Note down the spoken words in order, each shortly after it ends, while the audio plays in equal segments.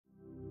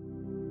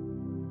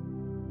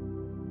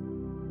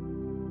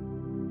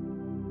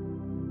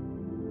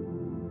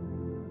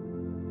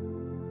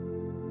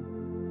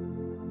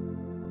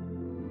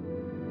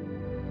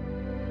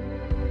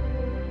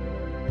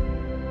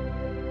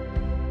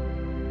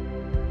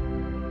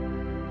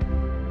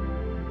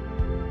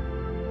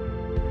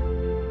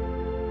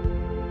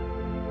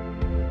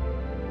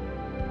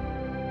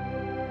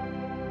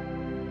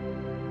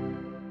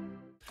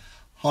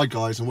Hi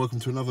guys, and welcome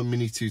to another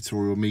mini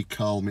tutorial with me,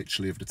 Carl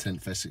Mitchell of the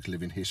 10th Essex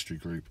Living History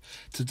Group.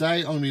 Today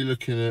I'm going to be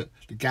looking at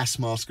the gas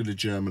mask of the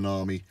German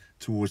army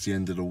towards the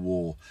end of the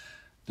war.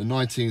 The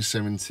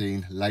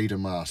 1917 Leder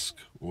mask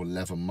or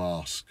leather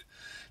mask.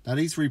 Now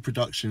these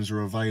reproductions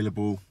are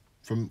available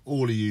from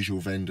all the usual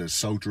vendors,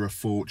 Soldier of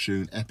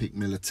Fortune, Epic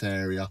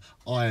Militaria,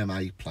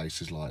 IMA,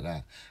 places like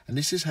that. And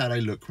this is how they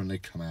look when they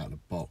come out of the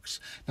box.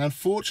 Now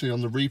unfortunately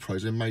on the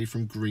repros they're made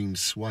from green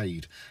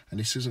suede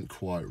and this isn't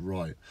quite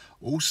right.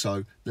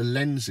 Also the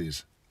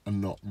lenses are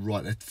not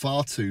right, they're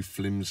far too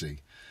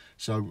flimsy.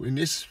 So in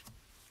this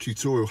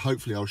tutorial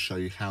hopefully I'll show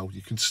you how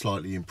you can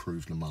slightly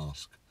improve the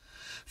mask.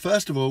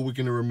 First of all we're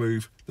going to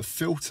remove the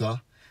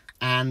filter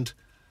and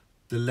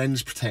the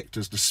lens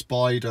protectors, the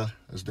spider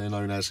as they're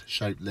known as,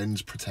 shaped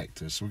lens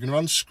protectors. So we're going to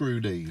unscrew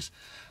these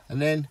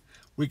and then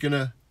we're going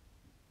to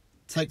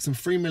take some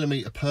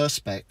 3mm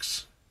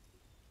perspex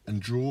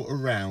and draw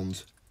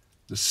around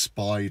the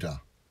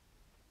spider,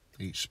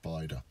 each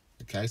spider.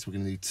 Okay, so we're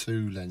going to need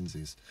two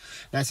lenses.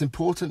 Now it's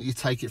important that you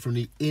take it from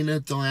the inner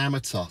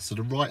diameter, so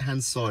the right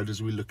hand side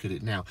as we look at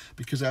it now,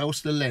 because else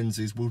the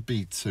lenses will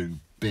be too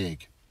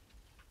big.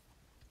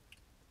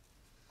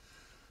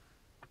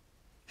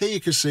 Here you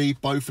can see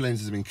both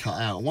lenses have been cut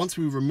out. Once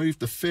we remove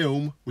the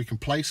film, we can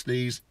place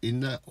these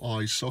in the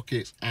eye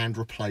sockets and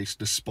replace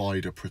the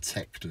spider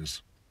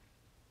protectors.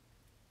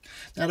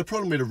 Now the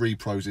problem with the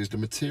repros is the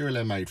material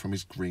they're made from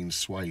is green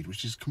suede,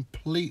 which is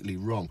completely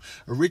wrong.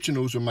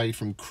 Originals were made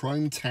from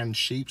chrome tan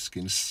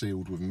sheepskin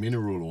sealed with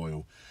mineral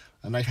oil,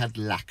 and they had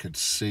lacquered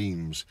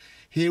seams.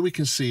 Here we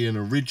can see an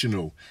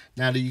original.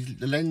 Now the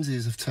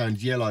lenses have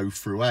turned yellow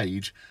through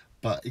age,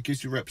 but it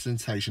gives you a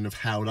representation of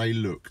how they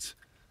looked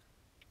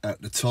at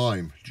the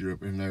time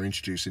when they were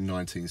introduced in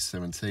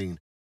 1917.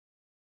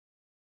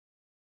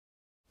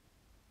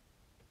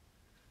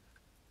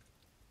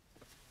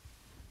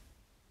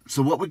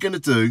 So what we're going to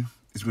do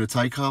is we're going to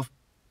take our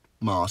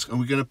mask and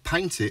we're going to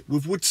paint it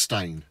with wood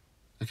stain.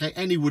 Okay,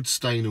 any wood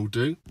stain will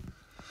do.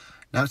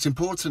 Now it's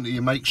important that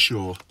you make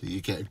sure that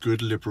you get a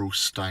good liberal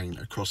stain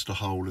across the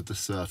whole of the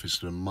surface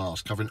of the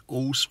mask, covering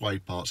all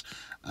suede parts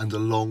and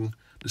along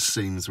the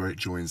seams where it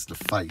joins the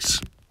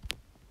face.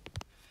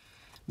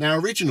 Now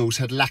originals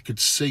had lacquered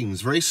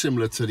seams, very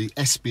similar to the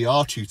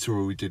SBR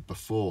tutorial we did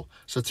before.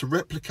 So to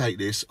replicate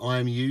this,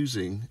 I'm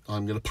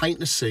going to paint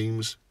the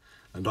seams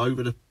and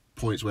over the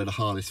points where the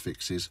harness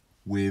fixes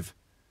with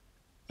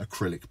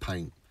acrylic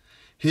paint.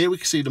 Here we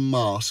can see the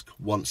mask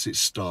once it's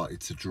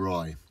started to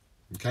dry.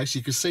 Okay, so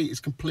you can see it's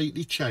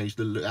completely changed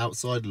the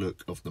outside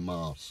look of the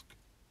mask.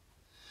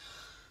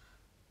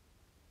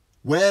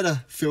 Where the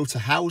filter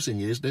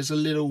housing is, there's a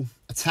little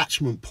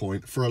attachment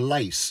point for a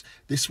lace.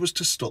 This was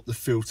to stop the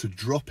filter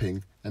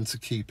dropping and to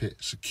keep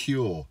it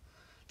secure.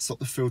 Stop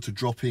the filter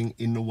dropping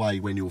in the way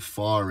when you're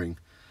firing.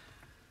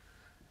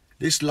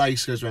 This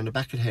lace goes around the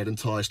back of the head and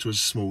ties to a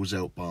small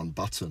Zeltbahn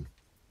button.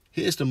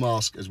 Here's the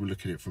mask as we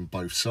look at it from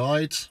both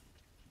sides.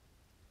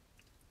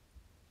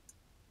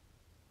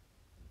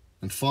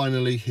 And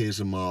finally, here's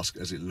a mask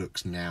as it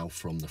looks now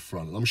from the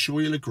front. And I'm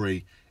sure you'll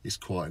agree it's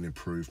quite an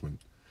improvement.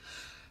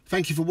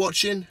 Thank you for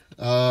watching.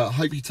 I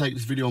hope you take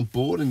this video on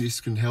board and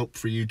this can help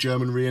for you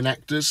German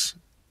reenactors.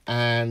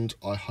 And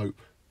I hope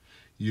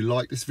you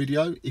like this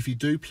video. If you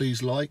do,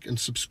 please like and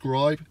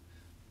subscribe.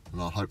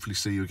 And I'll hopefully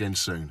see you again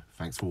soon.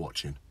 Thanks for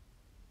watching.